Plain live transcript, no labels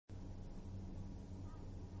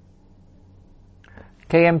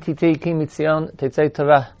KMTT Ki Mitzion Tetzei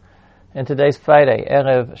Torah. And today's Friday,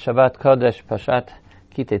 Erev Shabbat Kodesh Pashat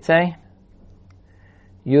Ki Tetzei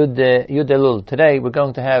Yud Elul. Today we're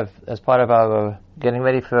going to have, as part of our getting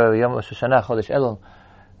ready for Yom Rosh Hashanah Chodesh Elul,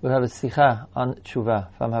 we'll have a Sikha on Tshuva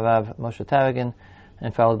from Harav Moshe Taragin,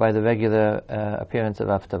 and followed by the regular appearance of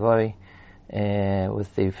Av Tavori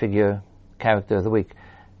with the figure character of the week.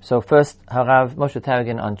 So first, Harav Moshe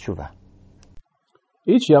Taragin on Tshuva.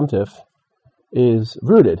 Each Yom Tif is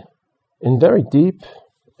rooted in very deep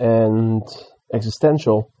and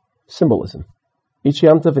existential symbolism. Each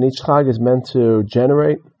Yom Tov and each Chag is meant to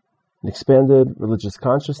generate an expanded religious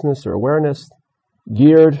consciousness or awareness,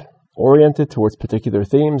 geared, oriented towards particular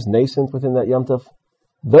themes, nascent within that Yom Tov.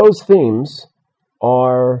 Those themes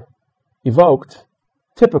are evoked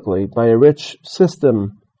typically by a rich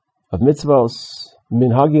system of mitzvos,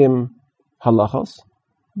 minhagim, halachos,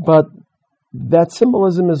 but that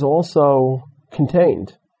symbolism is also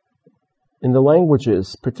contained in the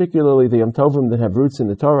languages, particularly the Yom Tovim that have roots in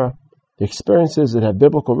the Torah, the experiences that have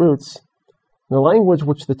biblical roots, the language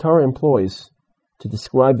which the Torah employs to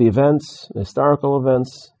describe the events, the historical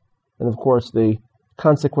events, and of course the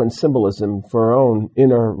consequent symbolism for our own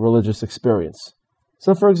inner religious experience.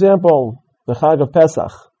 So for example, the Chag of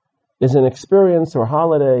Pesach is an experience or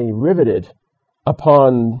holiday riveted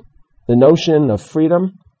upon the notion of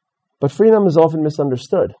freedom, but freedom is often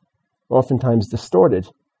misunderstood, oftentimes distorted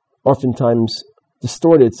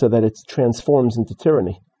so that it transforms into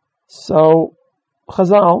tyranny. So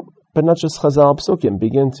Chazal, but not just Chazal, Psukim,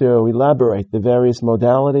 begin to elaborate the various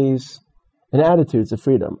modalities and attitudes of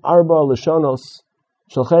freedom. Arba Lashonos,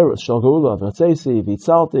 Shel Cherus, Shel Geula, V'Tzeisi,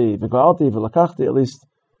 V'Itzalti, V'Galti, V'Lakachti, at least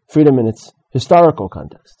freedom in its historical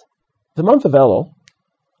context. The month of Elul,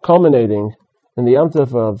 culminating in the Yom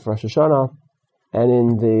Tov of Rosh Hashanah and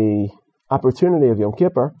in the opportunity of Yom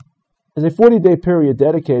Kippur, is a 40-day period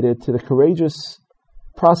dedicated to the courageous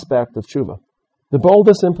prospect of tshuva. The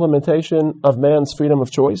boldest implementation of man's freedom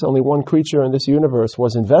of choice. Only one creature in this universe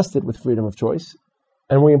was invested with freedom of choice.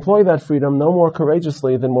 And we employ that freedom no more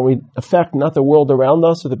courageously than when we affect not the world around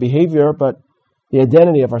us or the behavior, but the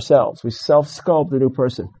identity of ourselves. We self-sculpt a new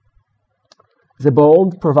person. It's a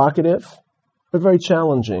bold, provocative, but very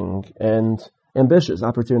challenging and ambitious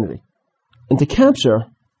opportunity. And to capture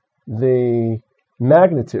the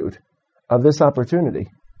magnitude of this opportunity,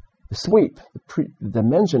 the sweep, the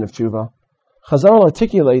dimension of tshuva, Chazal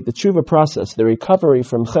articulate the tshuva process, the recovery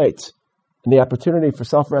from chet, and the opportunity for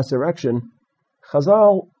self-resurrection.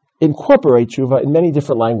 Chazal incorporate tshuva in many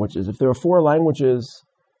different languages. If there are 4 languages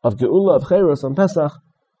of Geula, of Cherus, on Pesach,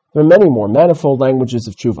 there are many more, manifold languages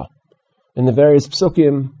of tshuva. In the various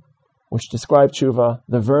psukim which describe tshuva,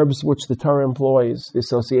 the verbs which the Torah employs, the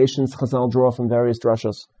associations Chazal draw from various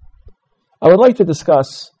drashos. I would like to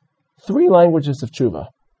discuss 3 languages of tshuva,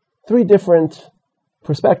 3 different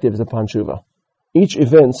perspectives upon tshuva, each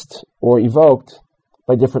evinced or evoked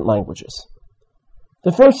by different languages.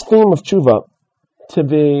 The first theme of tshuva to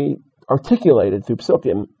be articulated through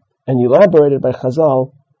psukim and elaborated by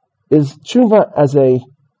Chazal is tshuva as a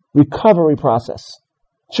recovery process.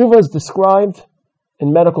 Tshuva is described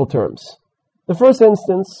in medical terms. The first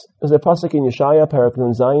instance is a pasuk in Yeshaya, Parak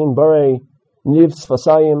Nun Zayin, Borei Niv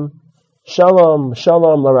Tzfasayim, Shalom,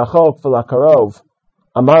 Shalom Larachok V'Lakarov,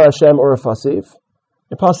 Amar Hashem Uruf Asiv,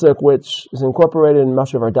 a pasuk which is incorporated in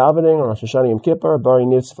much of our davening on Rosh Hashanah Yom Kippur, Borei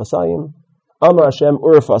Niv Tzfasayim, Amar Hashem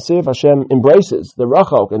Uruf Asiv, Hashem embraces the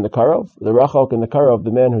Rachok and the Karov,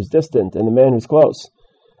 the man who's distant and the man who's close.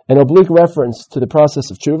 An oblique reference to the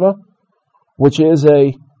process of tshuva, which is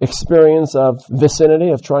a experience of vicinity,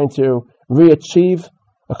 of trying to re-achieve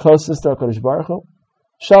a closeness to HaKadosh Baruch Hu.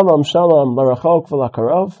 Shalom, Shalom, Larachok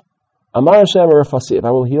V'Lakarov, Amar Hashem Uruf Asiv,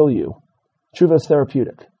 I will heal you. Tshuva is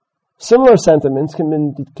therapeutic. Similar sentiments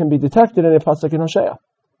can be detected in a pasuk in Hosea.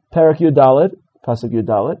 Parak Yud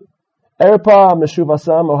Dalet, Erpa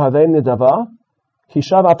Meshuvasam Ohavei Nidava,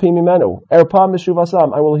 Hishav Api Mimenu. Erpa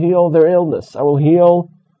Meshuvasam, I will heal their illness, I will heal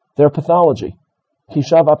their pathology.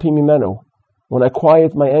 Hishav Api Mimenu, when I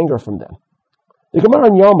quiet my anger from them. The Gemara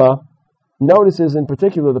in Yoma notices in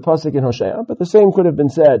particular the pasuk in Hosea, but the same could have been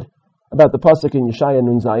said about the pasuk in Yeshaya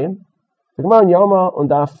Nun Zayin. The Gemara in Yoma on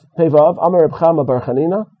Daf Pevav, Amar Reb Chama Bar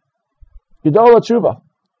Chanina, Gedola Tshuva,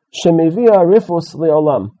 Shemevia Rifus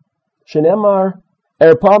Leolam, Shenemar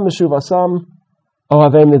Erpa Meshuvasam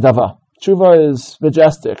Ohavei Nidava. Tshuva is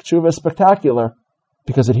majestic, Tshuva is spectacular,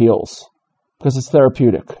 because it heals, because it's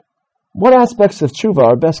therapeutic. What aspects of tshuva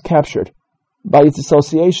are best captured by its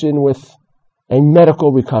association with a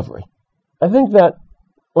medical recovery? I think that,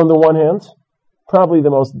 on the one hand, probably the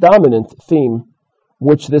most dominant theme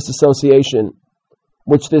which this association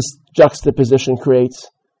which this juxtaposition creates,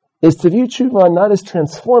 is to view tshuva not as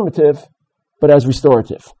transformative, but as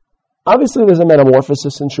restorative. Obviously, there's a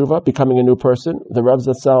metamorphosis in tshuva, becoming a new person. The Rav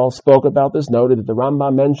Zatzal spoke about this, noted that the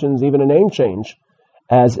Rambam mentions even a name change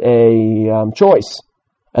as a choice,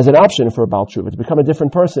 as an option for a Baal Tshuva, to become a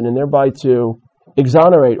different person and thereby to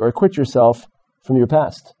exonerate or acquit yourself from your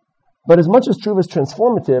past. But as much as tshuva is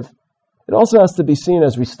transformative, it also has to be seen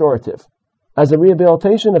as restorative, as a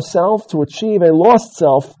rehabilitation of self to achieve a lost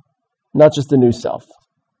self, not just a new self.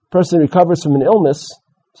 A person recovers from an illness.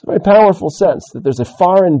 It's a very powerful sense that there's a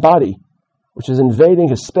foreign body which is invading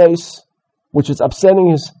his space, which is upsetting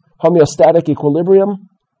his homeostatic equilibrium.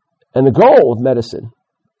 And the goal of medicine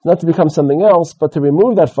is not to become something else, but to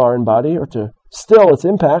remove that foreign body or to still its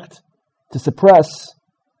impact, to suppress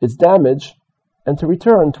its damage, and to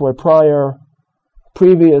return to a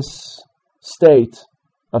previous state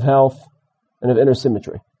of health and of inner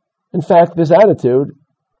symmetry. In fact, this attitude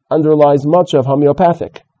underlies much of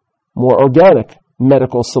homeopathic, more organic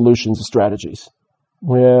medical solutions and strategies,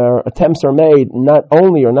 where attempts are made not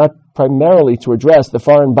only or not primarily to address the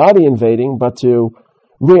foreign body invading, but to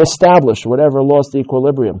reestablish whatever lost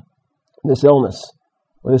equilibrium this illness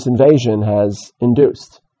or this invasion has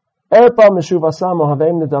induced. Erpa meshuvasa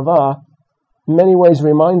mohavem nedava in many ways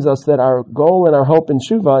reminds us that our goal and our hope in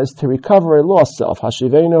tshuva is to recover a lost self.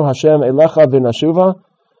 Hashivenu Hashem elecha v'nashuva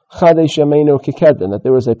chadesh yameinu kikeden, that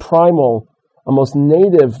there was a primal, a most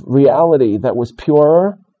native reality that was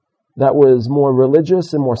purer, that was more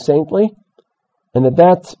religious and more saintly, and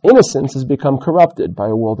that innocence has become corrupted by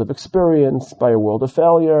a world of experience, by a world of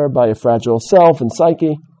failure, by a fragile self and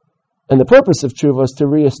psyche. And the purpose of tshuva is to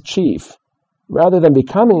re-achieve. Rather than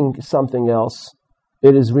becoming something else,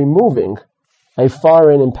 it is removing a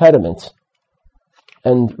foreign impediment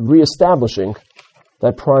and re-establishing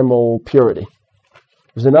that primal purity.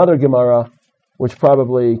 There's another Gemara which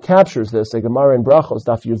probably captures this, a Gemara in Brachos,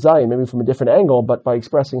 Daf Yud Zayin, maybe from a different angle, but by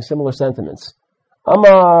expressing similar sentiments.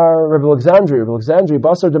 Amar Rabbi Alexandri,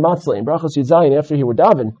 Basar Dematzli, in Brachos Yud Zayin, after he would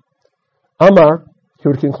daven, Amar, he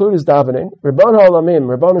would conclude his davening, Ribbon ha'olamim,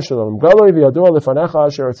 Ribbon Shalom, Galoi v'yadua lefanecha,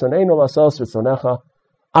 asher etzoneinu lasos v'tzonecha.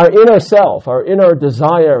 Our inner self, our inner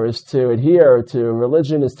desire is to adhere to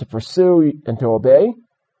religion, is to pursue and to obey.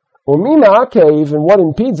 Umina akev, and what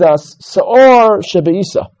impedes us, Sa'or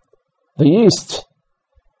shebeisa, the yeast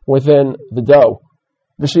within the dough,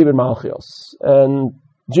 v'shibin malchios, and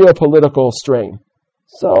geopolitical strain.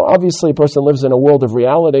 So obviously a person lives in a world of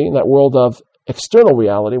reality, in that world of external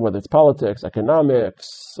reality, whether it's politics, economics,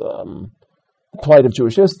 the plight of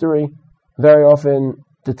Jewish history, very often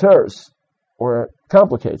deters or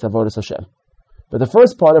complicates Avodas Hashem. But the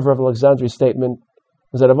first part of Rav Alexandri's statement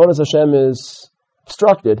is that Avodas Hashem is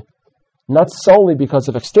obstructed, not solely because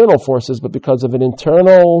of external forces, but because of an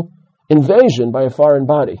internal invasion by a foreign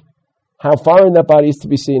body. How foreign that body is to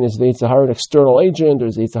be seen, is the Yetzer Hara an external agent, or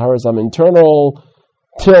is the Yetzer Hara some internal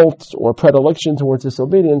tilt or predilection towards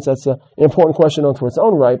disobedience? That's an important question unto its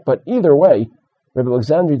own right, but either way, Rabbi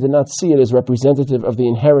Alexandri did not see it as representative of the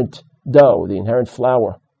inherent dough, the inherent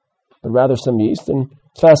flour, but rather some yeast. And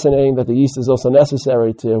it's fascinating that the yeast is also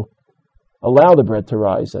necessary to allow the bread to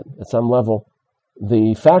rise at some level.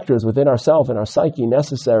 The factors within ourself and our psyche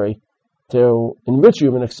necessary to enrich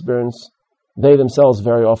human experience, they themselves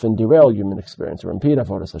very often derail human experience or impede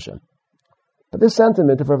Avodas Hashem. But this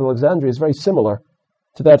sentiment of Rabbi Alexandri is very similar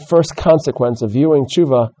to that first consequence of viewing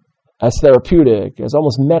tshuva as therapeutic, as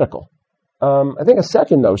almost medical. I think a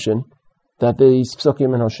second notion that these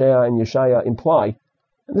Psukim in Hosea and Yeshaya imply,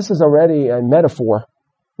 and this is already a metaphor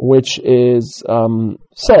which is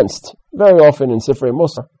sensed very often in Sifrei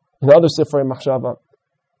Musar, in other Sifrei Machshava.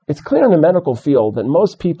 It's clear in the medical field that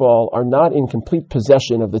most people are not in complete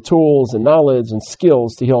possession of the tools and knowledge and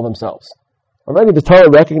skills to heal themselves. Already the Torah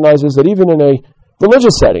recognizes that even in a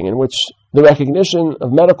religious setting in which the recognition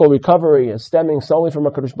of medical recovery as stemming solely from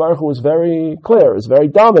HaKadosh Baruch Hu is very clear, is very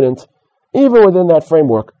dominant, even within that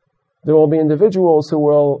framework, there will be individuals who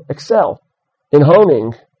will excel in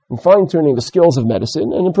honing and fine-tuning the skills of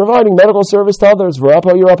medicine and in providing medical service to others.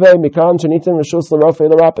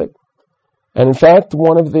 And in fact,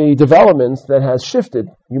 one of the developments that has shifted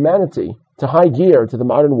humanity to high gear to the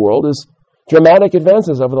modern world is dramatic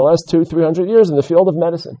advances over the last 200-300 years in the field of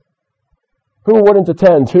medicine. Who wouldn't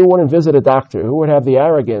attend? Who wouldn't visit a doctor? Who would have the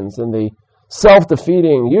arrogance and the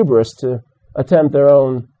self-defeating hubris to attempt their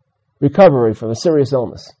own recovery from a serious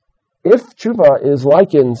illness? If tshuva is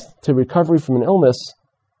likened to recovery from an illness,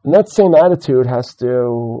 then that same attitude has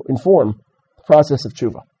to inform the process of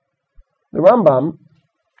tshuva. The Rambam,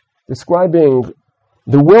 describing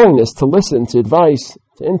the willingness to listen to advice,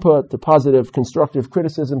 to input, to positive, constructive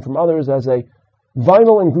criticism from others as a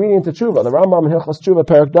vital ingredient to tshuva. The Rambam in Hilchos Tshuva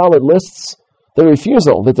Perek Dalet lists the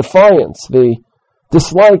refusal, the defiance, the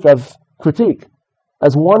dislike of critique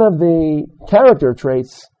as one of the character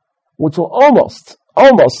traits which will almost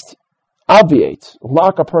obviate,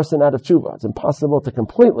 lock a person out of tshuva. It's impossible to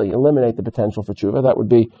completely eliminate the potential for tshuva. That would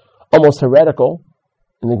be almost heretical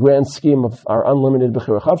in the grand scheme of our unlimited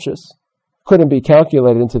Bechira Chavshis. Couldn't be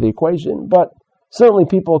calculated into the equation, but certainly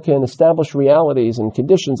people can establish realities and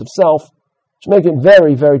conditions of self which make it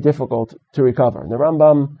very, very difficult to recover. The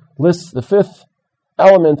Rambam lists the fifth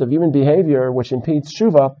element of human behavior which impedes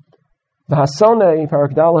tshuva. The hasone,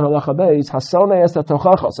 parak dalet halacha beis, hasone es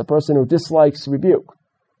hatochachos, a person who dislikes rebuke.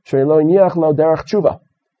 She'lo niach lo derech tshuva.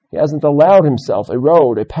 He hasn't allowed himself a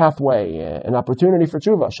road, a pathway, an opportunity for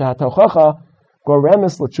tshuva. Shehatochacha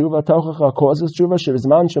goremes l'tshuva, tochacha causes tshuva,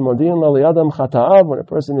 shebizman shemodin lo liadam chata'av, when a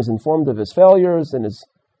person is informed of his failures and his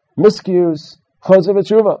miscues, chazer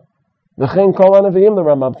b'tshuva. V'chein kol hanavim, the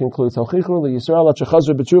Rambam concludes, hochichu liYisrael at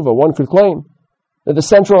shechazer b'tshuva. One could claim that the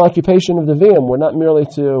central occupation of the Nevi'im were not merely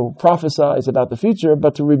to prophesize about the future,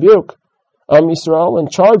 but to rebuke Yisrael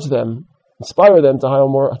and charge them, inspire them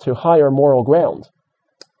to higher moral ground.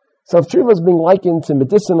 So if tshuva is being likened to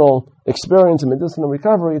medicinal experience and medicinal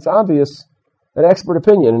recovery, it's obvious that expert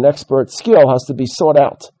opinion and expert skill has to be sought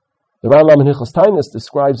out. The Rambam in Hilchos Tainus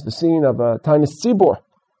describes the scene of a Tainus Tzibor,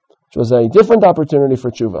 which was a different opportunity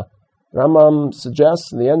for tshuva. The Rambam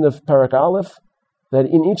suggests in the end of Parak Aleph that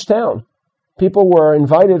in each town, people were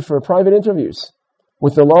invited for private interviews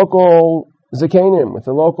with the local zakenim, with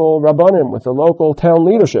the local rabbanim, with the local town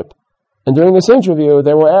leadership. And during this interview,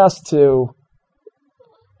 they were asked to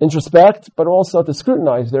introspect, but also to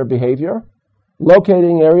scrutinize their behavior,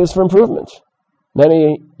 locating areas for improvement.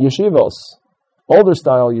 Many yeshivos, older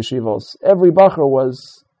style yeshivos, every bacher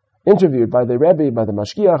was interviewed by the Rebbe, by the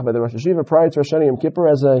Mashgiach, by the Rosh Yeshiva prior to Rosh Hashanah Yom Kippur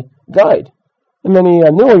as a guide. And many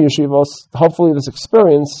newer yeshivos, hopefully this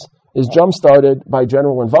experience is jump-started by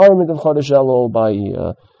general environment of Chodesh Elul, by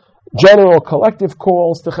general collective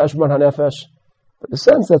calls to Cheshbon HaNefesh. But the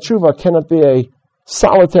sense that tshuva cannot be a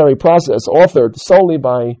solitary process authored solely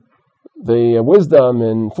by the wisdom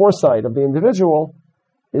and foresight of the individual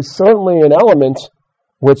is certainly an element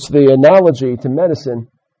which the analogy to medicine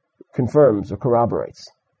confirms or corroborates.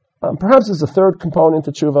 Perhaps as a third component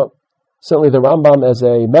to tshuva, certainly the Rambam as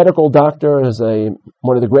a medical doctor, as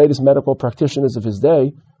one of the greatest medical practitioners of his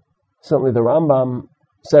day, certainly the Rambam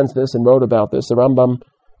sensed this and wrote about this. The Rambam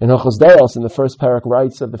in Hilchos Deos in the first parak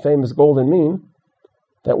writes of the famous golden mean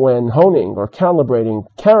that when honing or calibrating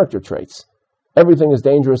character traits, everything is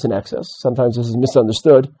dangerous in excess. Sometimes this is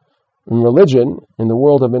misunderstood. In religion, in the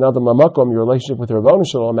world of Min Adam Lamakom, your relationship with the Ravona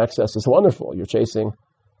Shalom, excess is wonderful. You're chasing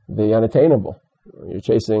the unattainable. You're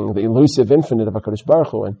chasing the elusive infinite of HaKadosh Baruch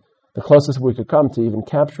Hu, and the closest we could come to even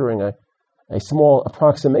capturing a small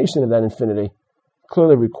approximation of that infinity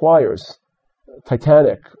clearly requires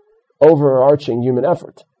titanic, overarching human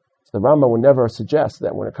effort. So the Rambam would never suggest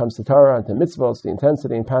that when it comes to Torah and to mitzvahs, the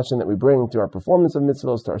intensity and passion that we bring to our performance of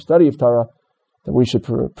mitzvahs, to our study of Torah, that we should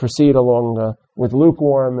proceed along with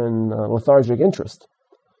lukewarm and lethargic interest.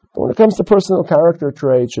 But when it comes to personal character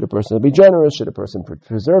traits, should a person be generous? Should a person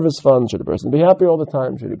preserve his funds? Should a person be happy all the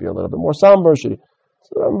time? Should he be a little bit more somber? So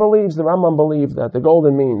the Rambam believed that the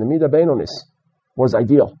golden mean, the midah beinonis, was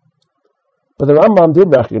ideal. But the Rambam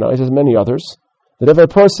did recognize, as many others, that if a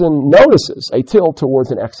person notices a tilt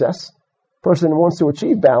towards an excess, a person wants to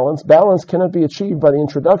achieve balance, balance cannot be achieved by the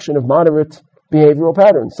introduction of moderate behavioral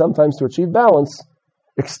patterns. Sometimes to achieve balance,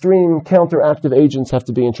 extreme counteractive agents have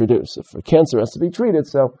to be introduced. If a cancer has to be treated,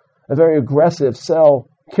 so a very aggressive cell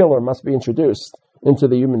killer must be introduced into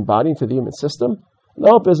the human body, into the human system. The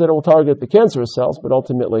hope is that it will target the cancerous cells, but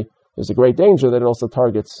ultimately there's a great danger that it also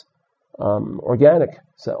targets organic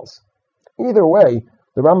cells. Either way,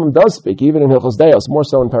 the Rambam does speak, even in Hilchos Deos, more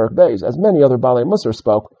so in Parak Beis, as many other Balei Musar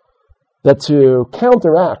spoke, that to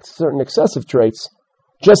counteract certain excessive traits,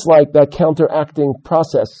 just like that counteracting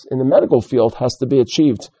process in the medical field has to be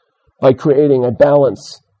achieved by creating a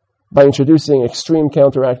balance, by introducing extreme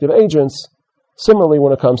counteractive agents, similarly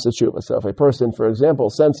when it comes to tshuva. So if a person, for example,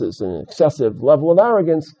 senses an excessive level of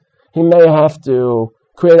arrogance, he may have to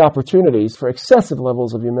create opportunities for excessive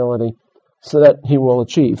levels of humility so that he will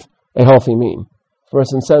achieve a healthy mean. If a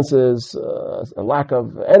person senses a lack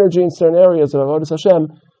of energy in certain areas of Avodas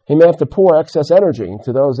Hashem, he may have to pour excess energy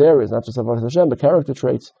into those areas, not just Avodas Hashem, but character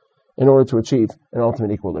traits, in order to achieve an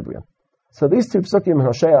ultimate equilibrium. So these two psukim,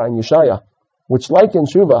 Hosea and Yeshaya, which liken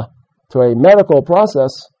tshuva to a medical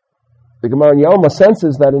process, the Gemara in Yoma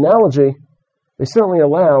senses that analogy. They certainly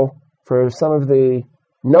allow for some of the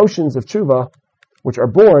notions of tshuva which are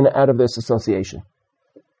born out of this association.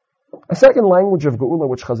 A second language of Geula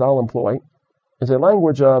which Chazal employ is a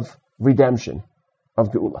language of redemption,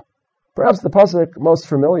 of Geula. Perhaps the pasuk most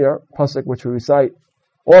familiar, pasuk which we recite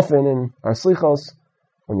often in our Slichos,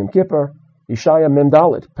 on Yom Kippur, Yeshaya Mem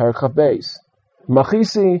Dalet, Perek Chaf Beis.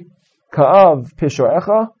 Machisi ka'av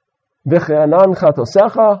pishorecha, v'che'anan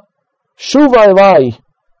chatosecha, shuva elai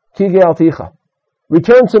ki ge'alticha.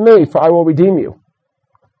 Return to me, for I will redeem you.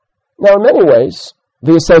 Now, in many ways,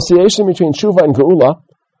 the association between Tshuva and Geula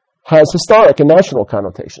has historic and national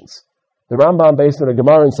connotations. The Rambam, based on a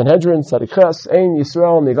Gemara in Sanhedrin, Tzadik Ches, Ein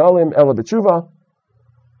Yisrael Nigalim Ela B'Tshuva,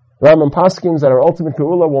 Rambam paskins that our ultimate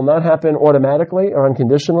Geula will not happen automatically or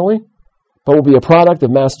unconditionally, but will be a product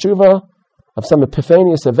of mass Tshuva, of some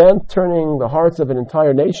epiphanious event, turning the hearts of an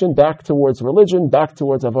entire nation back towards religion, back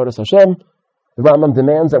towards Avodas Hashem. The Rambam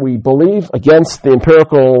demands that we believe against the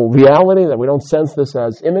empirical reality, that we don't sense this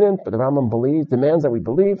as imminent, but the Rambam demands that we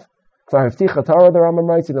believe. The Rambam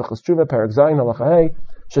writes in Ilchos Tshuva, Perek Zayin, Halacha Hey,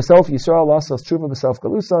 Sheself Yisrael Lasas Tshuva B'Self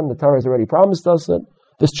Galusan. The Torah has already promised us that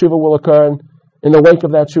this Tshuva will occur in the wake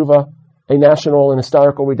of that Tshuva, a national and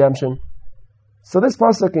historical redemption. So this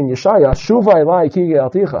pasuk in Yeshaya, Shuva Elai Ki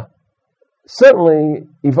Ge'alticha, certainly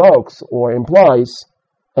evokes or implies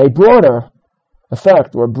a broader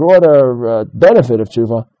effect or broader benefit of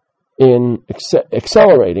Tshuva in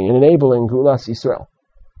accelerating and enabling Geulas Yisrael.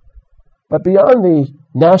 But beyond the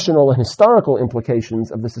national and historical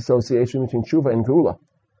implications of this association between Tshuva and Geula,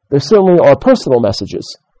 there certainly are personal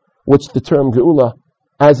messages which the term Geula,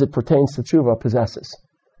 as it pertains to Tshuva, possesses.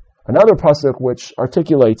 Another pasuk which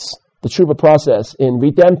articulates the Tshuva process in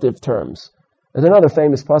redemptive terms is another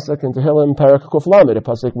famous pasuk in Tehillim, Perek Kuf Lamed, a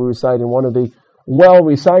pasuk we recite in one of the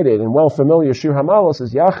well-recited and well-familiar Shir HaMalos,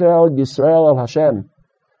 is Yachel Yisrael El Hashem.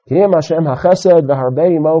 Kiyem Hashem HaChesed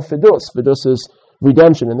V'Harbei Mo Fidus. Fidus is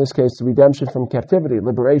redemption, in this case, redemption from captivity,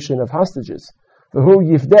 liberation of hostages. V'hu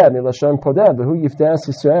Yifdeh Milashon Podeh, V'hu Yifdeh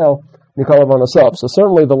Yisrael Mikol Avonosov. So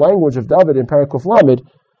certainly the language of David in Perek Kuf Lamed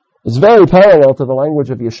is very parallel to the language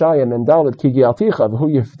of Yeshaya Mem Dalet Ki Ge'alticha, V'hu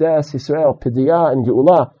Yifdeh Yisrael Pidiyah and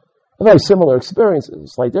Geula. Very similar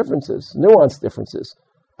experiences, slight differences, nuanced differences,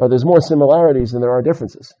 but there's more similarities than there are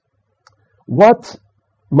differences. What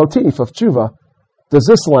motif of Tshuva does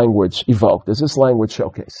this language evoke? Does this language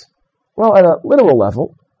showcase? Well, at a literal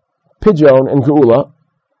level, Pidyon and Geula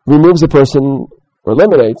removes a person, or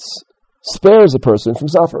eliminates, spares a person from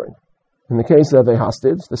suffering. In the case of a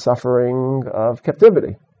hostage, the suffering of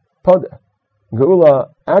captivity. Podeh. Geula,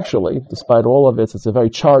 actually, despite all of it's a very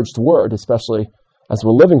charged word, especially as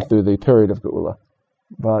we're living through the period of Geula.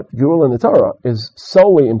 But Geula in the Torah is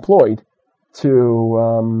solely employed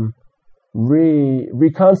to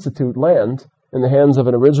reconstitute land in the hands of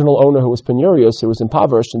an original owner who was penurious, who was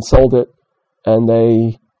impoverished and sold it, and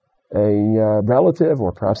a relative,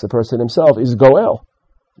 or perhaps the person himself, is Goel,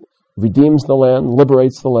 redeems the land,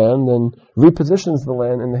 liberates the land, and repositions the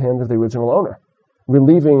land in the hand of the original owner,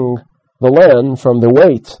 relieving the land from the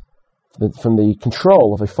weight, from the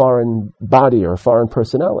control of a foreign body or a foreign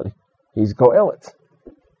personality. He's Goelet.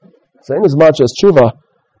 So inasmuch as Tshuva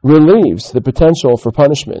relieves the potential for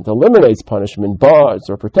punishment, eliminates punishment, bars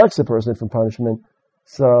or protects a person from punishment,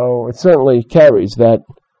 so it certainly carries that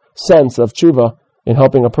sense of Tshuva in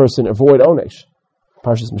helping a person avoid Onesh.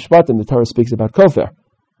 Parshas Mishpatim, the Torah speaks about Kofer.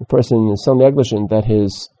 The person is so negligent that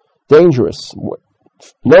his dangerous,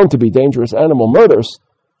 known to be dangerous animal murders,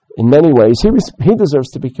 in many ways, he deserves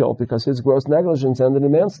to be killed because his gross negligence ended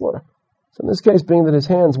in manslaughter. So in this case, being that his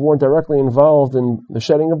hands weren't directly involved in the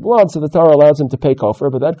shedding of blood, so the Torah allows him to pay kofar,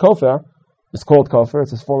 but that kofar is called kofar,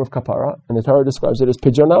 it's a form of kapara, and the Torah describes it as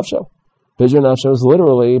pidyon nafsho. Pidyon nafsho is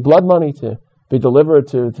literally blood money to be delivered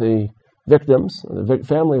to the victims, the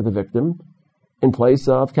family of the victim, in place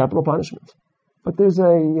of capital punishment. But there's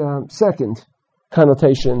a second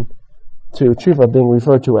connotation to tshuva being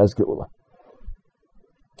referred to as geula.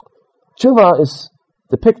 Tshuva is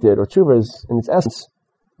depicted, or tshuva is, in its essence,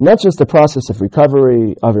 not just a process of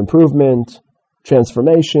recovery, of improvement,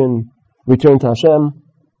 transformation, return to Hashem,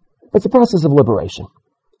 but it's a process of liberation.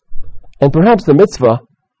 And perhaps the mitzvah,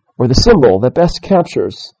 or the symbol that best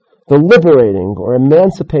captures the liberating or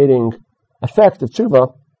emancipating effect of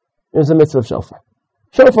tshuva, is the mitzvah of shofar.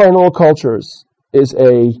 Shofar in all cultures is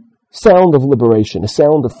a sound of liberation, a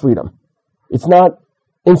sound of freedom. It's not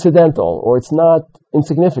incidental, or it's not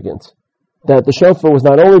insignificant that the shofar was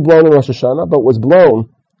not only blown in Rosh Hashanah, but was blown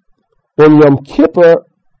in Yom Kippur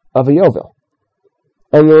of a Yovel.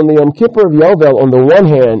 And in the Yom Kippur of Yovel, on the one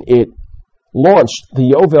hand, it launched the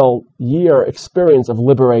Yovel year experience of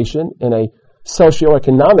liberation in a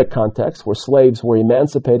socio-economic context where slaves were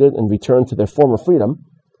emancipated and returned to their former freedom.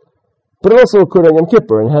 But it also occurred on Yom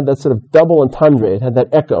Kippur and had that sort of double entendre. It had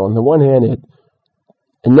that echo. On the one hand, it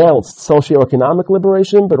announced socioeconomic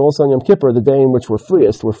liberation, but also on Yom Kippur, the day in which we're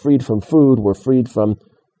freest. We're freed from food, we're freed from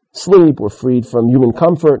sleep, we're freed from human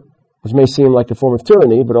comfort, which may seem like a form of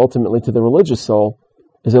tyranny, but ultimately to the religious soul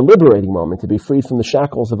is a liberating moment, to be freed from the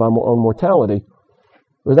shackles of our own mortality.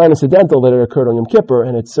 It was not incidental that it occurred on Yom Kippur,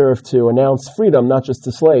 and it served to announce freedom not just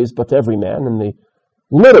to slaves, but to every man, and the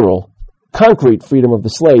literal, concrete freedom of the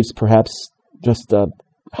slaves perhaps just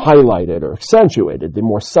highlighted or accentuated the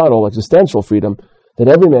more subtle existential freedom that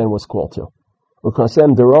every man was called to. It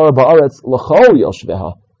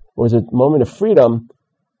was a moment of freedom,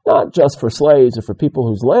 not just for slaves or for people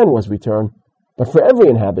whose land was returned, but for every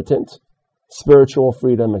inhabitant. Spiritual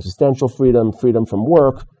freedom, existential freedom, freedom from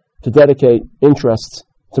work, to dedicate interests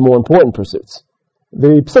to more important pursuits.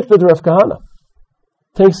 The Psikta de Rav Kahana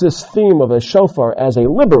takes this theme of a shofar as a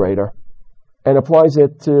liberator and applies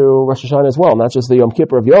it to Rosh Hashanah as well, not just the Yom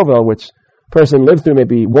Kippur of Yovel, which a person lived through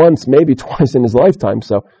maybe once, maybe twice in his lifetime.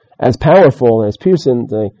 So as powerful and as piercing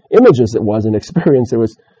the images it was and experience, it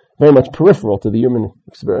was very much peripheral to the human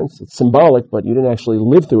experience. It's symbolic, but you didn't actually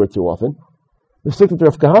live through it too often. The Psikta de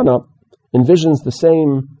Rav Kahana envisions the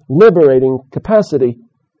same liberating capacity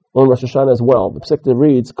on Rosh Hashanah as well. The Psikta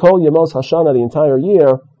reads, Kol Yemos Hashanah, the entire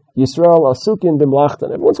year, Yisrael Asukin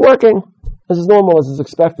Bimlachtan. Everyone's working as is normal, as is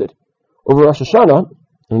expected. Over Rosh Hashanah,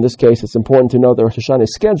 in this case, it's important to note that Rosh Hashanah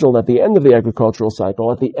is scheduled at the end of the agricultural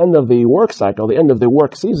cycle, at the end of the work cycle, the end of the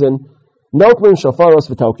work season. Notlin shofaros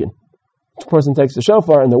v'tokin. The person takes the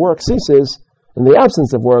shofar and the work ceases. In the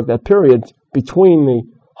absence of work, that period between the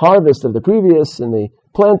harvest of the previous and the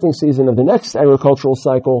planting season of the next agricultural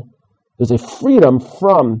cycle, there's a freedom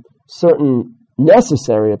from certain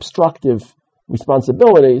necessary obstructive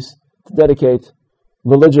responsibilities to dedicate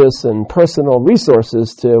religious and personal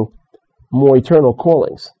resources to more eternal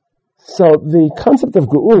callings. So the concept of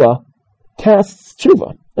Geula casts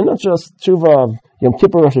tshuva, and not just tshuva of Yom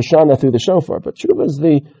Kippur, Rosh Hashanah through the shofar, but tshuva is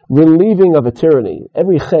the relieving of a tyranny.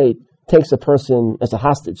 Every chait takes a person as a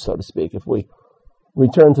hostage, so to speak. If we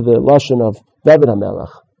return to the lashon of David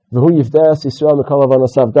HaMelech, V'hu yivdas Yisrael mikol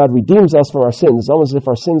avonosav, God redeems us from our sins. It's almost as if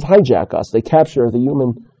our sins hijack us. They capture the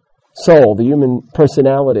human soul, the human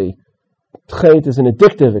personality. Chait is an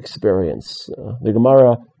addictive experience. The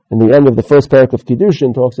Gemara in the end of the first parak of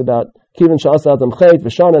Kiddushin talks about Kivin sha'asa adam chait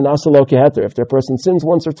v'shana nasalo keheter. After a person sins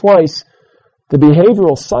once or twice, the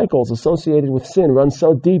behavioral cycles associated with sin run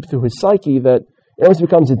so deep through his psyche that it almost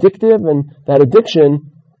becomes addictive, and that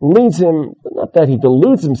addiction leads him, not that he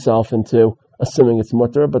deludes himself into assuming it's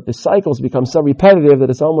mutter, but the cycles become so repetitive that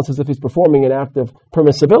it's almost as if he's performing an act of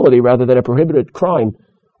permissibility rather than a prohibited crime,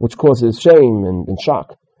 which causes shame and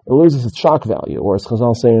shock. It loses its shock value, or as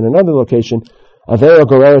Chazal say in another location, Avera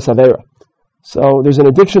Goreres Avera. So there's an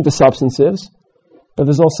addiction to substances, but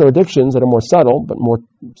there's also addictions that are more subtle, but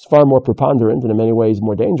far more preponderant, and in many ways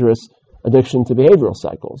more dangerous, addiction to behavioral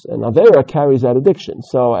cycles. And Avera carries that addiction.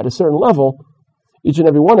 So at a certain level, each and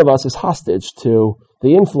every one of us is hostage to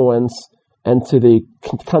the influence and to the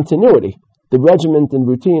continuity, the regiment and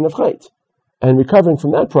routine of chait. And recovering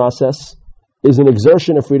from that process is an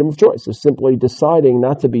exertion of freedom of choice. It's simply deciding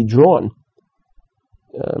not to be drawn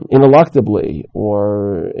ineluctably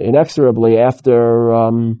or inexorably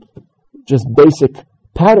after just basic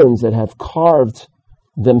patterns that have carved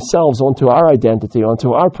themselves onto our identity,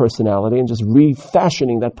 onto our personality, and just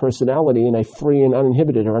refashioning that personality in a free and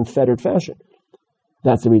uninhibited or unfettered fashion.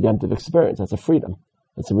 That's a redemptive experience. That's a freedom.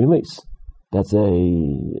 That's a release. That's a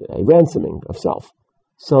ransoming of self.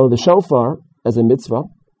 So the shofar as a mitzvah,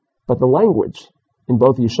 but the language in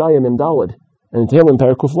both Yeshaya Mem Daled and Tehillim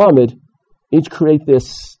Perek Kuf Lamed each create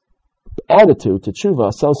this attitude to tshuva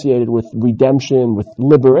associated with redemption, with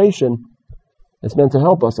liberation. It's meant to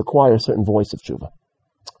help us acquire a certain voice of tshuva.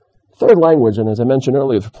 Third language, and as I mentioned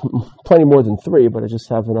earlier, plenty more than three, but I just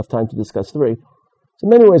have enough time to discuss three. It's in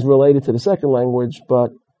many ways related to the second language,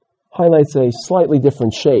 but highlights a slightly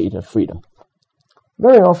different shade of freedom.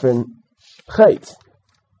 Very often, chait,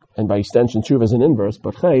 and by extension tshuva is an inverse,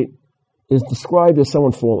 but chait is described as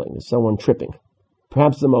someone falling, as someone tripping.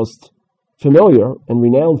 Perhaps the most familiar and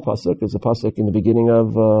renowned pasuk is a pasuk in the beginning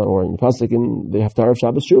of, or in the pasuk in the Haftarah of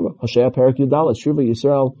Shabbos Shuvah, Hashaya Perek Yudalet, Shuvah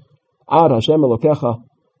Yisrael, Ad Hashem Elokecha,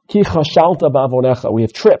 Ki Chashalta Ba'avonecha. We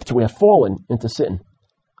have tripped, we have fallen into sin.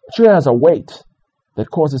 Tshuva has a weight that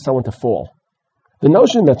causes someone to fall. The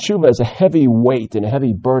notion that tshuva is a heavy weight and a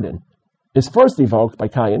heavy burden is first evoked by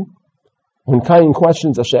Cain. When Cain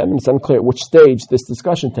questions Hashem, and it's unclear at which stage this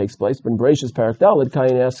discussion takes place, but in Bereshis Perek Daled,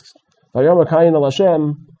 Cain asks, Vayomer Cain el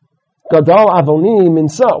Hashem, Gadal Avoni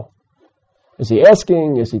Minso. Is he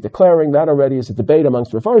asking? Is he declaring? That already is a debate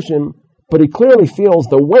amongst Refarshim. but he clearly feels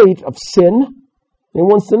the weight of sin, and he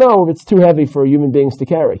wants to know if it's too heavy for human beings to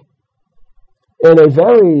carry. In a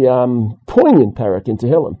very poignant parak in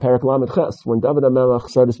Tehillim, Parak Lamed Ches, when David HaMelech,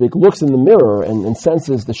 so to speak, looks in the mirror and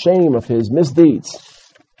senses the shame of his misdeeds.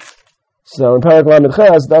 So in Parak Lamed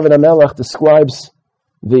Ches, David HaMelech describes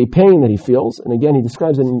the pain that he feels, and again he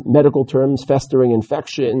describes in medical terms festering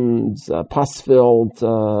infections, pus-filled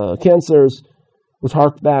cancers, which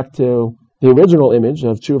hark back to the original image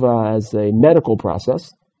of tshuva as a medical process.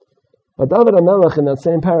 But David HaMelech, in that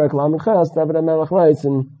same parak, Lamed Ches, David HaMelech writes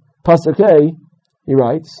in Pasuk A, he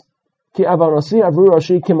writes, Ki avonosi avru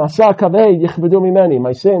roshi ki masa kaved yichvedu mimeni.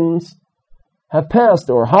 My sins have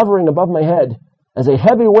passed, or hovering above my head, as a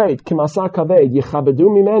heavy weight, ki masa kaved yichvedu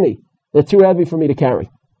mimeni. They're too heavy for me to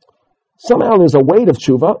carry. Somehow there's a weight of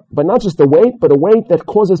tshuva, but not just a weight, but a weight that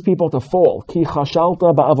causes people to fall. Ki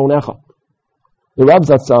chashalta ba'avonecha. The Rav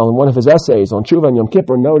Zatzal, in one of his essays on tshuva and Yom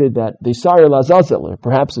Kippur, noted that the Sar Lazazel,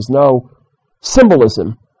 perhaps is no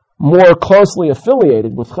symbolism more closely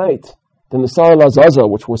affiliated with Chait than the Sar Lazazel,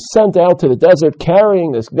 which was sent out to the desert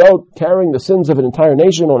carrying this goat, carrying the sins of an entire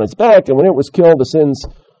nation on its back, and when it was killed, the sins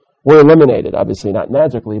were eliminated. Obviously not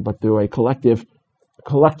magically, but through a collective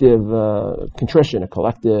contrition, a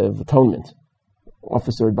collective atonement,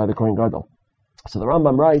 officered by the Kohen Gadol. So the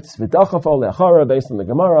Rambam writes, "V'dachafo le'achara," based on the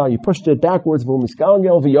Gemara, you pushed it backwards,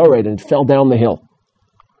 v'umiskalgel v'yored, and it fell down the hill.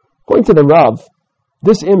 According to the Rav,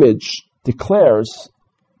 this image declares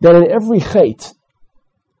that in every chait,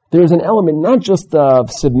 there is an element not just of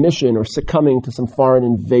submission or succumbing to some foreign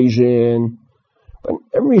invasion, but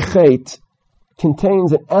every chait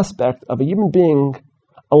contains an aspect of a human being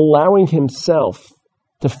allowing himself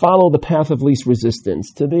to follow the path of least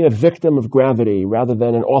resistance, to be a victim of gravity rather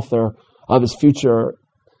than an author of his future.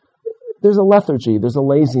 There's a lethargy, there's a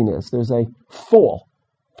laziness, there's a fall.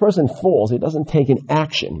 A person falls, he doesn't take an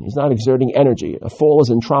action, he's not exerting energy. A fall is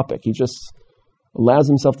entropic, he just allows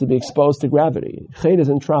himself to be exposed to gravity. Chet is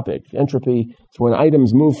entropic. Entropy is when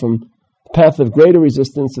items move from the path of greater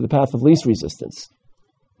resistance to the path of least resistance.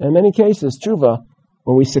 And in many cases, tshuva,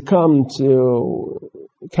 when we succumb to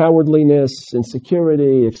cowardliness,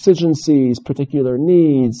 insecurity, exigencies, particular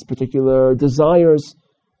needs, particular desires,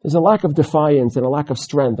 there's a lack of defiance and a lack of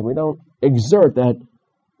strength, and we don't exert that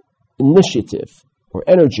initiative or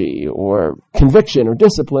energy or conviction or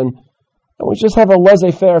discipline, and we just have a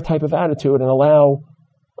laissez-faire type of attitude and allow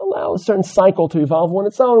a certain cycle to evolve on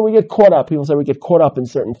its own, and we get caught up. People say we get caught up in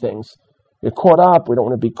certain things. We get caught up, we don't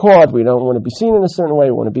want to be caught, we don't want to be seen in a certain way,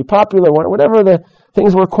 we want to be popular, whatever the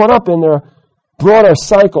things we're caught up in, there are broader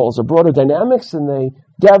cycles or broader dynamics, and they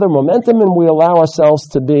gather momentum, and we allow ourselves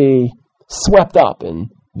to be swept up in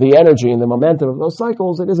the energy and the momentum of those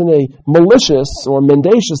cycles. It isn't a malicious or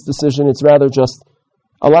mendacious decision, it's rather just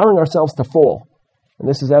allowing ourselves to fall. And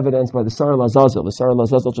this is evidenced by the Sar Lazazel. The Sar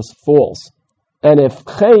Lazazel just falls. And if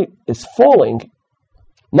Chet is falling,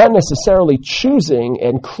 not necessarily choosing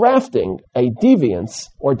and crafting a deviance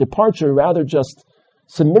or departure, rather just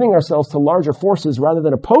submitting ourselves to larger forces rather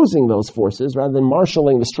than opposing those forces, rather than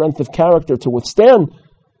marshaling the strength of character to withstand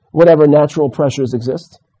whatever natural pressures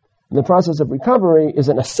exist. And the process of recovery is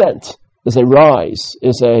an ascent, is a rise,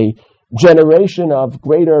 is a generation of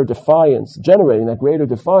greater defiance, generating that greater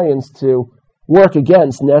defiance to work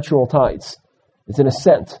against natural tides. It's an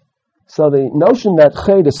ascent. So the notion that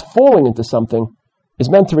Chet is falling into something is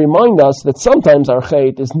meant to remind us that sometimes our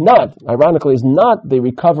Chet is not the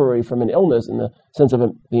recovery from an illness in the sense of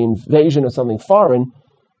the invasion of something foreign,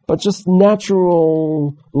 but just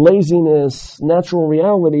natural laziness, natural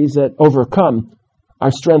realities that overcome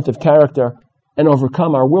our strength of character and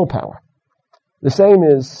overcome our willpower. The same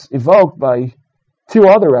is evoked by two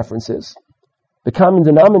other references. The common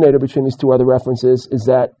denominator between these two other references is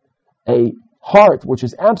that a heart which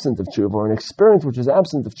is absent of tshuva, or an experience which is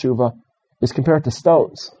absent of tshuva, is compared to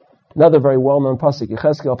stones. Another very well-known pasuk,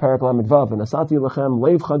 Yechezkel Parak Lamed Vav, V'nasati lechem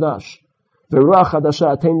leiv chadash, v'ruach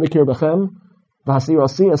chadasha atein b'kir bechem,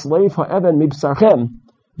 v'hasirasi es leiv ha'even mibsarchem,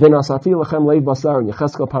 v'nasati lechem leiv basar.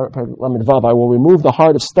 Yechezkel Parak Lamed Vav, I will remove the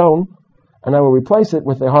heart of stone, and I will replace it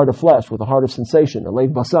with a heart of flesh, with a heart of sensation, a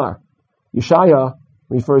leiv basar. Yeshaya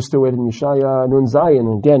refers to it in Yeshaya Nun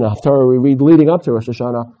Zayin, again, a Haftarah we read leading up to Rosh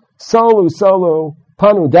Hashanah, Solu, Solu,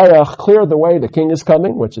 Panu Derech, clear the way, the king is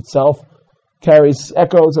coming, which itself carries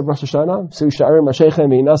echoes of Rosh Hashanah. Su Sha'arim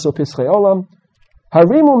Mashechem Inasu Pischei Olam.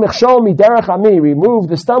 Harimu Mechshol Miderech Ami, remove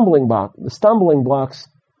the stumbling blocks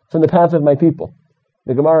from the path of my people.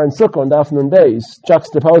 The Gemara in Sukkot, Daf Nun Beis,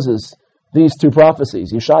 juxtaposes these two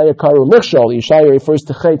prophecies. Yeshaya Karu Michshol, Yeshaya refers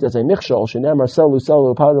to Chet as a Michshol, Shenemar Solu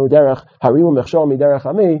Solu Panu Derech, Harimu Mechshol Miderech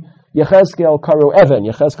Ami. Yechezkel Karu Even,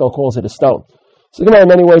 Yechezkel calls it a stone. So the Gemara in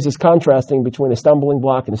many ways is contrasting between a stumbling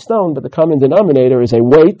block and a stone, but the common denominator is a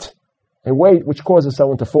weight which causes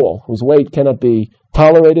someone to fall, whose weight cannot be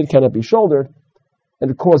tolerated, cannot be shouldered,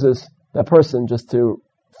 and it causes that person just to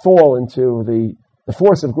fall into the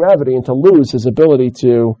force of gravity and to lose his ability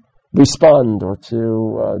to respond or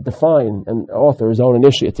to define and author his own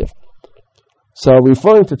initiative. So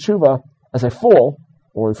referring to tshuva as a fall,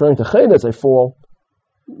 or referring to chen as a fall,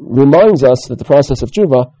 reminds us that the process of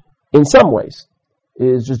tshuva, in some ways,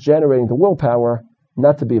 is just generating the willpower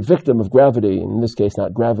not to be a victim of gravity, in this case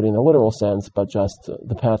not gravity in a literal sense, but just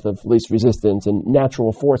the path of least resistance and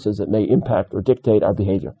natural forces that may impact or dictate our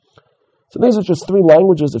behavior. So these are just three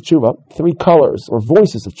languages of tshuva, three colors or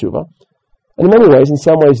voices of tshuva. And in many ways, in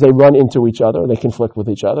some ways, they run into each other, they conflict with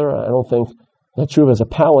each other. I don't think that tshuva has a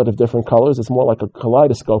palette of different colors. It's more like a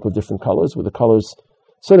kaleidoscope of different colors, where the colors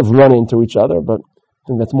sort of run into each other, but I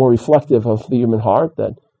think that's more reflective of the human heart,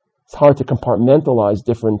 that it's hard to compartmentalize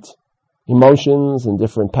different emotions and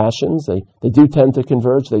different passions. They do tend to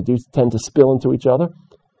converge, they do tend to spill into each other,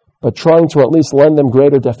 but trying to at least lend them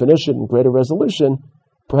greater definition and greater resolution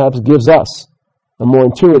perhaps gives us a more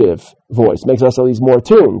intuitive voice, makes us at least more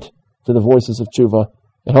attuned to the voices of tshuva,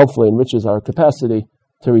 and hopefully enriches our capacity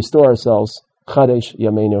to restore ourselves. Chadesh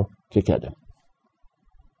Yameinu Kekedem.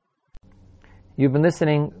 You've been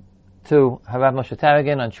listening to Harav Moshe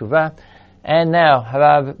Taragin on tshuva, and now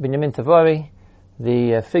Harav Binyamin Tavori,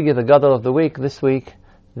 the figure, the gadol of the week, this week,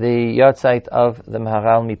 the yahrzeit of the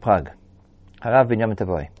Maharal Miprag. Harav Binyamin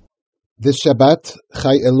Tavori. This Shabbat,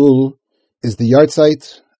 Chai Elul, is the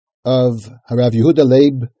yahrzeit of Harav Yehuda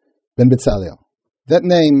Leib ben Betzalel. That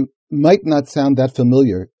name might not sound that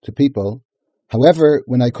familiar to people. However,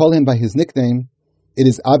 when I call him by his nickname, it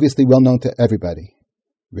is obviously well known to everybody.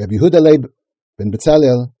 Rabbi Yehuda Leib ben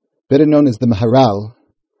Betzalel, better known as the Maharal,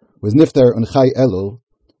 was niftar on Chai Elul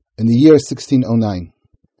in the year 1609.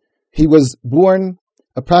 He was born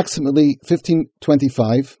approximately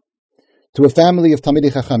 1525 to a family of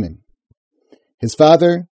Talmidei Chachamim. His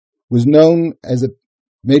father was known as a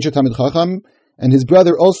major Talmid Chacham, and his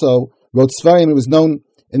brother also wrote Sfarim and was known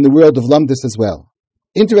in the world of Lamdis as well.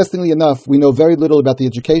 Interestingly enough, we know very little about the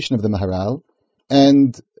education of the Maharal,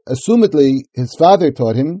 and assumedly his father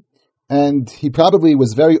taught him, and he probably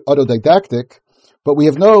was very autodidactic, but we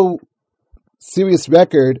have no serious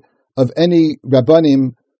record of any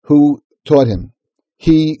Rabbanim who taught him.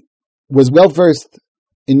 He was well versed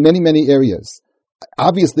in many, many areas.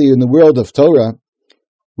 Obviously in the world of Torah,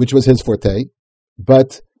 which was his forte,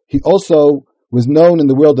 but he also was known in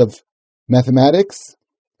the world of mathematics,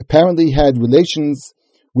 apparently had relations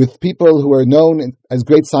with people who are known as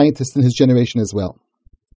great scientists in his generation as well.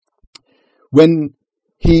 When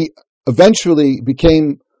he eventually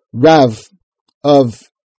became Rav of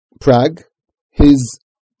Prague, his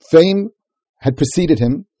fame had preceded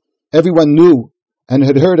him. Everyone knew and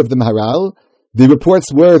had heard of the Maharal. The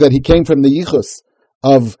reports were that he came from the Yichus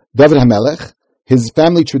of David HaMelech. His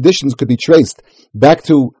family traditions could be traced back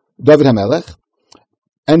to David HaMelech.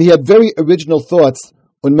 And he had very original thoughts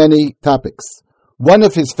on many topics. One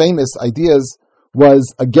of his famous ideas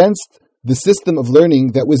was against the system of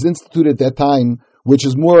learning that was instituted at that time, which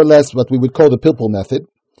is more or less what we would call the Pilpul method.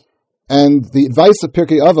 And the advice of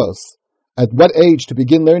Pirkei Avos, at what age to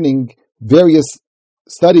begin learning various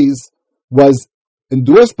studies, was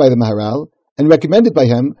endorsed by the Maharal and recommended by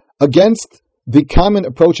him against the common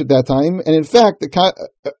approach at that time, and in fact,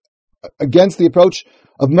 against the approach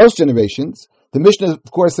of most generations. The Mishnah,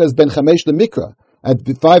 of course, says Ben Chamesh LeMikra. At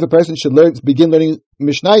 5, a person should begin learning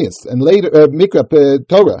Mishnayos, and later Mikra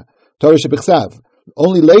Torah Shebichsav.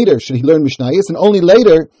 Only later should he learn Mishnayos, and only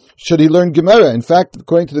later should he learn Gemara. In fact,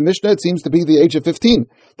 according to the Mishnah, it seems to be the age of 15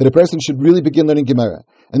 that a person should really begin learning Gemara.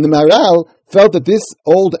 And the Maharal felt that this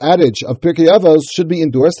old adage of Pirkei Avos should be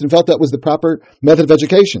endorsed and felt that was the proper method of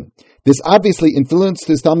education. This obviously influenced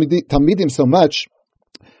his Talmidim so much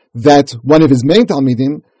that one of his main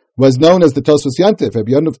Talmidim was known as the Tosfos Yantiv,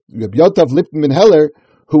 Rabbi Yotav Lipman ben Heller,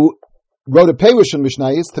 who wrote a Perush on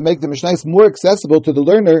Mishnayos to make the Mishnayos more accessible to the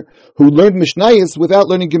learner who learned Mishnayos without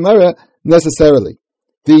learning Gemara necessarily.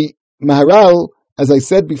 The Maharal, as I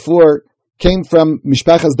said before, came from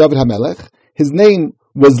Mishpachas David HaMelech. His name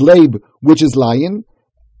was Leib, which is lion.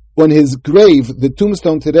 On his grave, the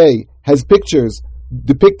tombstone today has pictures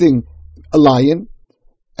depicting a lion,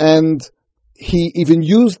 and he even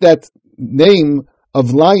used that name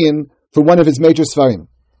of lion for one of his major Sfarim.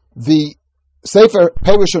 The Sefer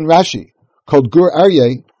Perush on Rashi, called Gur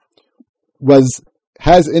Aryeh,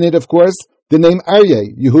 has in it, of course, the name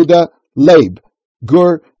Aryeh, Yehuda Leib,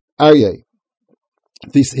 Gur Aryeh.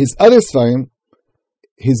 His other Sfarim,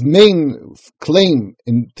 his main claim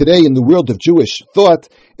today in the world of Jewish thought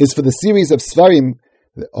is for the series of Sfarim,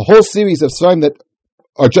 a whole series of Sfarim that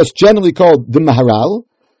are just generally called the Maharal,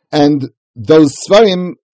 and those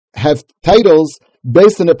Sfarim have titles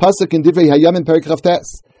based on a pasuk in Divrei Hayam in Perek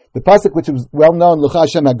Chavtes. The pasuk which was well known, Lucha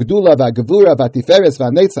Hashem HaGedula v'Hagevura v'Tiferes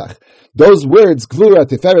v'Netzach. Those words, Gevura,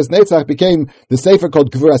 Tiferes, Netzach, became the sefer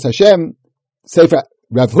called Gevuras Hashem. Sefer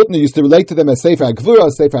Rav Hutner used to relate to them as Sefer HaGevura,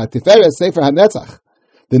 Sefer HaTiferes, Sefer HaNetzach.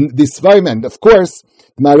 The Sfarim, and of course,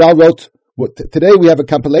 the Maharal wrote. Today we have a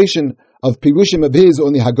compilation of Pirushim of his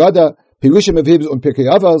on the Haggadah, Pirushim of his on Pirkei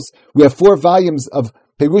Avos. We have 4 volumes of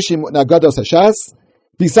Pirushim on Haggados Hashas.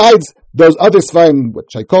 Besides those other Sfarim,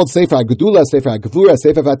 which I called Sefer HaGedula, Sefer HaGevura,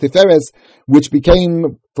 Sefer HaTiferes, which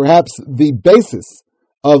became perhaps the basis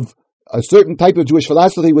of a certain type of Jewish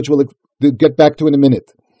philosophy, which we'll get back to in a minute.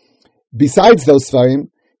 Besides those Sfarim,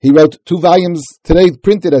 he wrote 2 volumes, today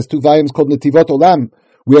printed as 2 volumes, called Netivot Olam,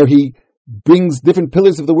 where he brings different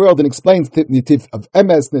pillars of the world and explains Netiv of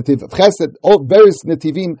Emes, Netiv of Chesed, all various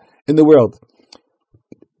Netivim in the world.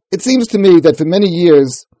 It seems to me that for many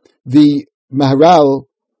years, the Maharal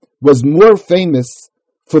was more famous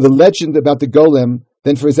for the legend about the Golem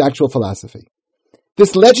than for his actual philosophy.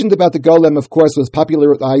 This legend about the Golem, of course, was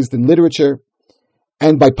popularized in literature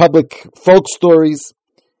and by public folk stories.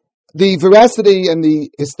 The veracity and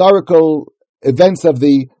the historical events of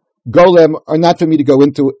the Golem are not for me to go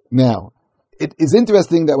into now. It is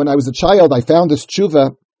interesting that when I was a child, I found this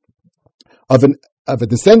tshuva of a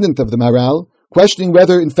descendant of the Maharal, questioning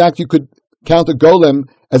whether, in fact, you could count a Golem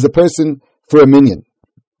as a person for a minyan.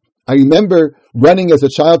 I remember running as a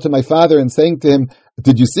child to my father and saying to him,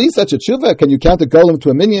 "Did you see such a tshuva? Can you count a golem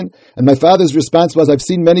to a minyan?" And my father's response was, "I've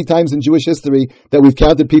seen many times in Jewish history that we've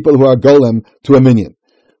counted people who are golem to a minyan."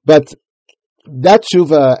 But that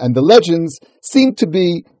tshuva and the legends seem to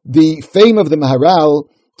be the fame of the Maharal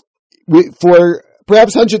for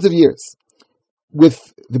perhaps hundreds of years. With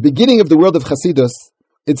the beginning of the world of Hasidus,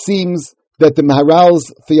 it seems that the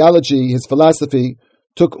Maharal's theology, his philosophy,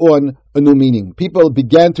 took on a new meaning. People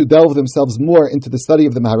began to delve themselves more into the study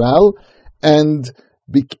of the Maharal, and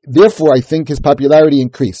therefore I think his popularity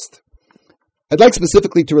increased. I'd like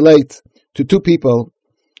specifically to relate to 2 people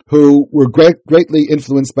who were greatly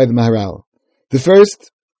influenced by the Maharal. The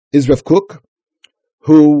first is Rav Kook,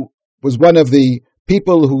 who was one of the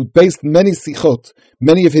people who based many sichot,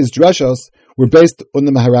 many of his drashos were based on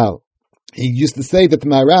the Maharal. He used to say that the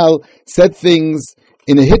Maharal said things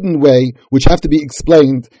in a hidden way which have to be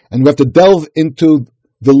explained, and we have to delve into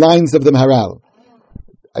the lines of the Maharal.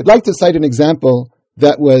 I'd like to cite an example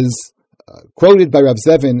that was quoted by Rav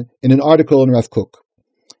Zevin in an article on Rav Kook.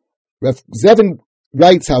 Rav Zevin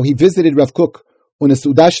writes how he visited Rav Kook on a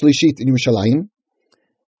Sudah Shlishit in Yerushalayim,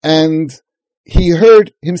 and he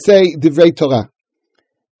heard him say Divrei Torah.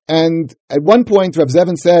 And at one point, Rav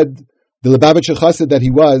Zevin said, the Lubavitcher Chassid that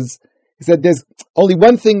he said, "There's only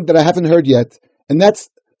one thing that I haven't heard yet, and that's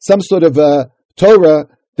some sort of a Torah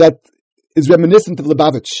that is reminiscent of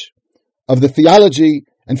Lubavitch, of the theology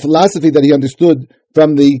and philosophy that he understood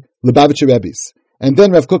from the Lubavitcher Rebbe's." And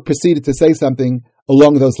then Rav Kook proceeded to say something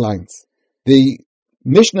along those lines. The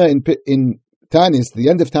Mishnah in Tanis, the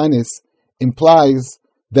end of Tanis, implies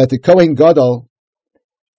that the Kohen Gadol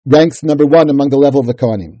ranks number 1 among the level of the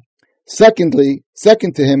Kohanim. Second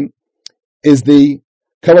to him is the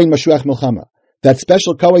Kohen Mashuach Milchama, that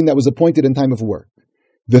special Kohen that was appointed in time of war.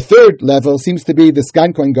 The third level seems to be the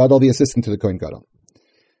Sgan Kohen Gadol, the assistant to the Kohen Gadol.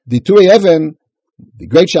 The Turei Even, the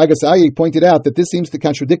great Shagas Aryeh, pointed out that this seems to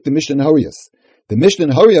contradict the Mishnah in Horios. The Mishnah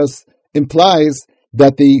in Horios implies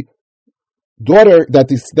that the daughter, that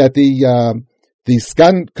the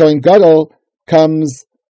Sgan Kohen Gadol comes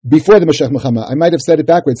before the Mashuach Milchama. I might have said it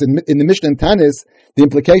backwards. In the Mishnah in Tanis, the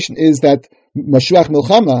implication is that Mashuach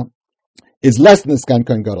Milchama is less than the Sgan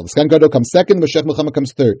Kohen Gadol. The Sgan Gadol comes second, the Mashuach Milchama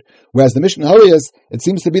comes third. Whereas the Mishnah Horias, it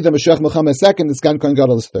seems to be the Mashuach Milchama is second, the Sgan Kohen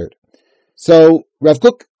Gadol is third. So Rav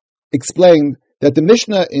Kook explained that the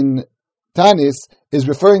Mishnah in Tanis is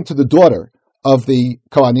referring to the daughter of the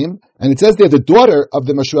Kohanim, and it says there the daughter of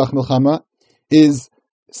the Mashuach Milchama is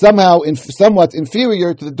somewhat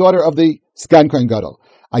inferior to the daughter of the Sgan Kohen Gadol.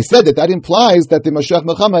 I said that implies that the Mashuach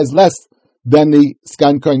Milchama is less than the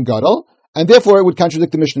Sgan Kohen Gadol, and therefore it would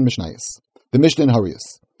contradict the Mishnah in Mishnayos, the Mishnah in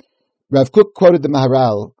Horios. Rav Kook quoted the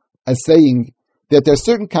Maharal as saying that there are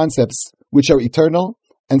certain concepts which are eternal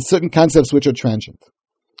and certain concepts which are transient.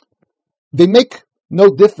 They make no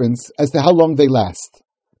difference as to how long they last,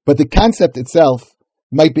 but the concept itself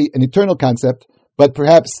might be an eternal concept, but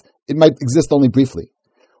perhaps it might exist only briefly.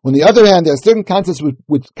 On the other hand, there are certain concepts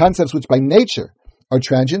which by nature are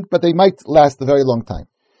transient, but they might last a very long time.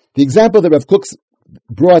 The example that Rav Kook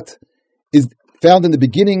brought is found in the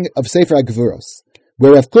beginning of Sefer HaGvuros,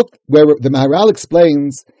 where the Maharal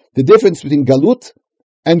explains the difference between Galut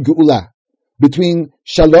and Geula, between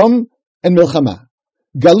Shalom and Milchama.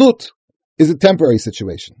 Galut is a temporary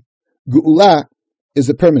situation. Geula is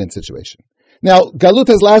a permanent situation. Now, Galut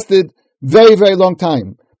has lasted very, very long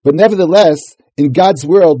time, but nevertheless, in God's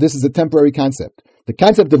world, this is a temporary concept. The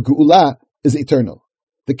concept of Geula is eternal.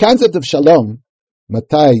 The concept of Shalom,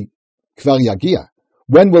 Matai Kvar Yagia,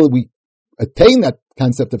 when will we attain that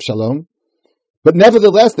concept of Shalom? But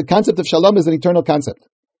nevertheless, the concept of Shalom is an eternal concept.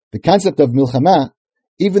 The concept of Milchama,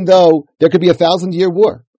 even though there could be a 1,000-year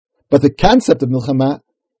war, but the concept of Milchama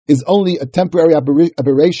is only a temporary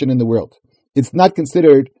aberration in the world. It's not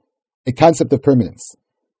considered a concept of permanence.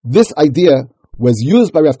 This idea was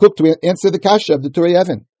used by Rav Kook to answer the kasha of the Turei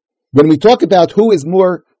Even. When we talk about who is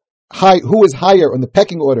higher on the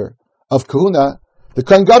pecking order of kahuna, the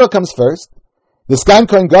Kohen Gadol comes first. The Sgan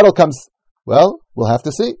Kohen Gadol comes, well, we'll have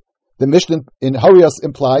to see. The Mishnah in Horios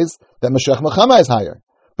implies that Mashiach Milchama is higher.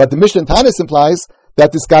 But the Mishnah in Tanis implies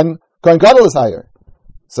that the Sgan Kohen Gadol is higher.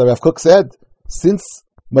 So Rav Kook said, since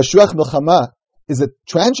Mashiach Milchama is a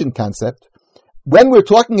transient concept, when we're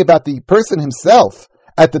talking about the person himself,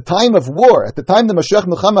 at the time of war, at the time the Mashiach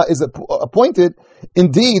Milchama is appointed,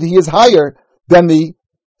 indeed he is higher than the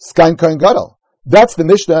Sgan Kohen Gadol. That's the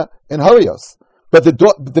Mishnah in Horios. But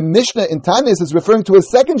the Mishnah in Tanis is referring to a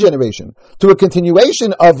second generation, to a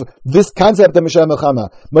continuation of this concept of Mashiach Milchama.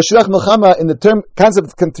 Mashiach Milchama, in the term concept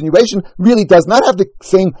of continuation, really does not have the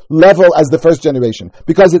same level as the first generation,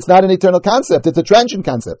 because it's not an eternal concept; it's a transient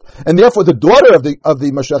concept, and therefore the daughter of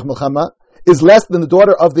the Mashiach Milchama is less than the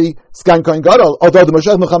daughter of the Sgan Kohen Gadol, although the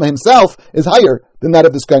Mashiach Milchama himself is higher than that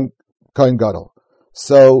of the Sgan Kohen Gadol.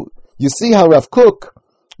 So you see how Rav Kook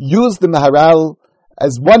used the Maharal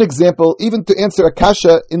as one example, even to answer a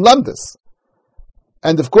kasha in Lamdas.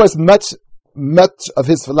 And of course, much of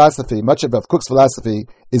his philosophy, much of Rav Kook's philosophy,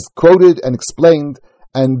 is quoted and explained,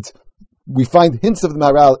 and we find hints of the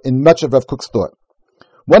Maharal in much of Rav Kook's thought.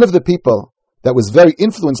 One of the people that was very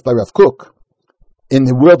influenced by Rav Kook in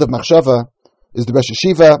the world of Machshava is the Rosh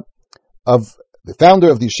Yeshiva of the founder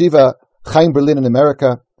of the Yeshiva, Chaim Berlin in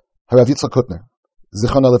America, Harav Yitzchak Hutner,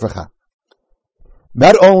 Zichrono Livracha.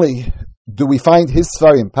 Not only do we find his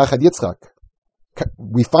Sfarim, Pachad Yitzchak,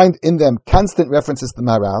 we find in them constant references to the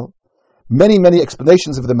Maharal, many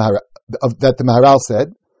explanations of the Maharal, that the Maharal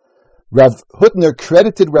said. Rav Hutner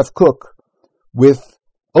credited Rav Kook with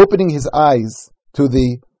opening his eyes to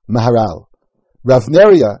the Maharal. Rav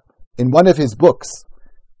Neria, in one of his books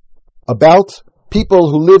about people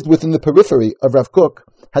who lived within the periphery of Rav Kook,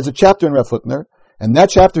 has a chapter in Rav Hutner, and that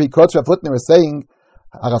chapter he quotes Rav Hutner as saying,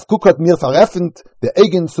 Rav Kook hat mir veröffnet the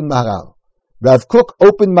Eigen zum Maharal. Rav Kook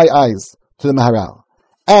opened my eyes to the Maharal.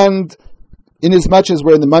 And in as much as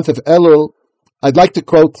we're in the month of Elul, I'd like to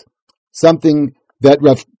quote something that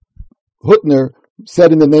Rav Hutner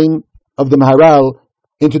said in the name of the Maharal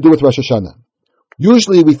in to do with Rosh Hashanah.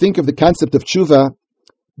 Usually we think of the concept of tshuva,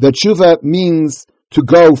 that tshuva means to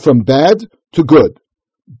go from bad to good.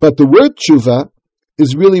 But the word tshuva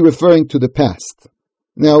is really referring to the past.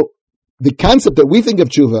 Now, the concept that we think of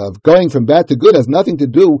tshuva, of going from bad to good, has nothing to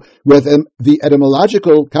do with the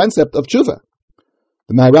etymological concept of tshuva.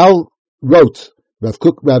 The Maharal wrote, Rav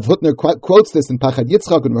Hutner quotes this in Pachad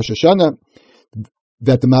Yitzchak and Rosh Hashanah,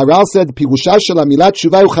 that the Maharal said, Pirusha shel hamilah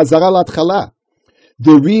tshuva hu chazara latchala.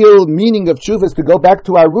 The real meaning of tshuva is to go back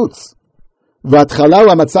to our roots. V'atchala hu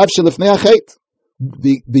hamatzav shel lifnei hachet.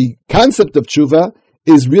 The concept of tshuva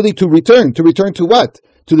is really to return. To return to what?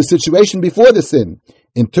 To the situation before the sin.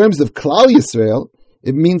 In terms of Klal Yisrael,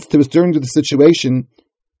 it means to return to the situation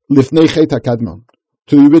lifnei chet hakadmon,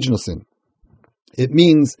 to the original sin. It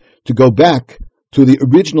means to go back to the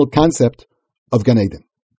original concept of Gan Eden.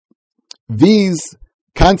 This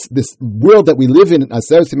world that we live in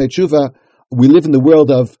Aseret Yimei Tshuva, we live in the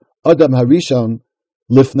world of Adam Harishon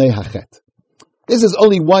lifnei hachet. This is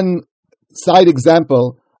only one side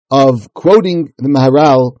example of quoting the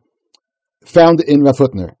Maharal found in Rav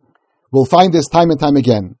Hutner. We'll find this time and time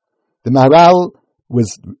again. The Maharal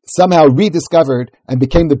was somehow rediscovered and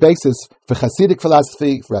became the basis for Hasidic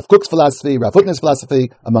philosophy, for Rav Kook's philosophy, Rav Hutner's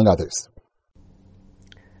philosophy, among others.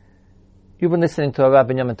 You've been listening to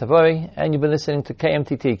Rabbi Binyamin Tavori, and you've been listening to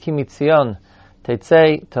KMTT, Ki Mitzion,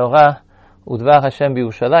 Tetzei, Torah, Udvar Hashem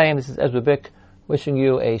B'Yerushalayim. This is Ezra Bick wishing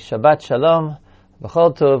you a Shabbat Shalom.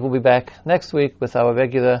 B'chol Tov. We'll be back next week with our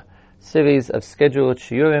regular series of scheduled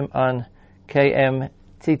shiurim on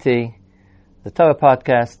KMTT, the Torah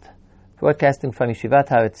podcast, broadcasting from Yeshivat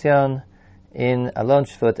Har Etzion in Alon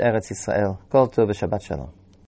Shvut, Eretz Yisrael. Kol Tov v'Shabbat Shalom.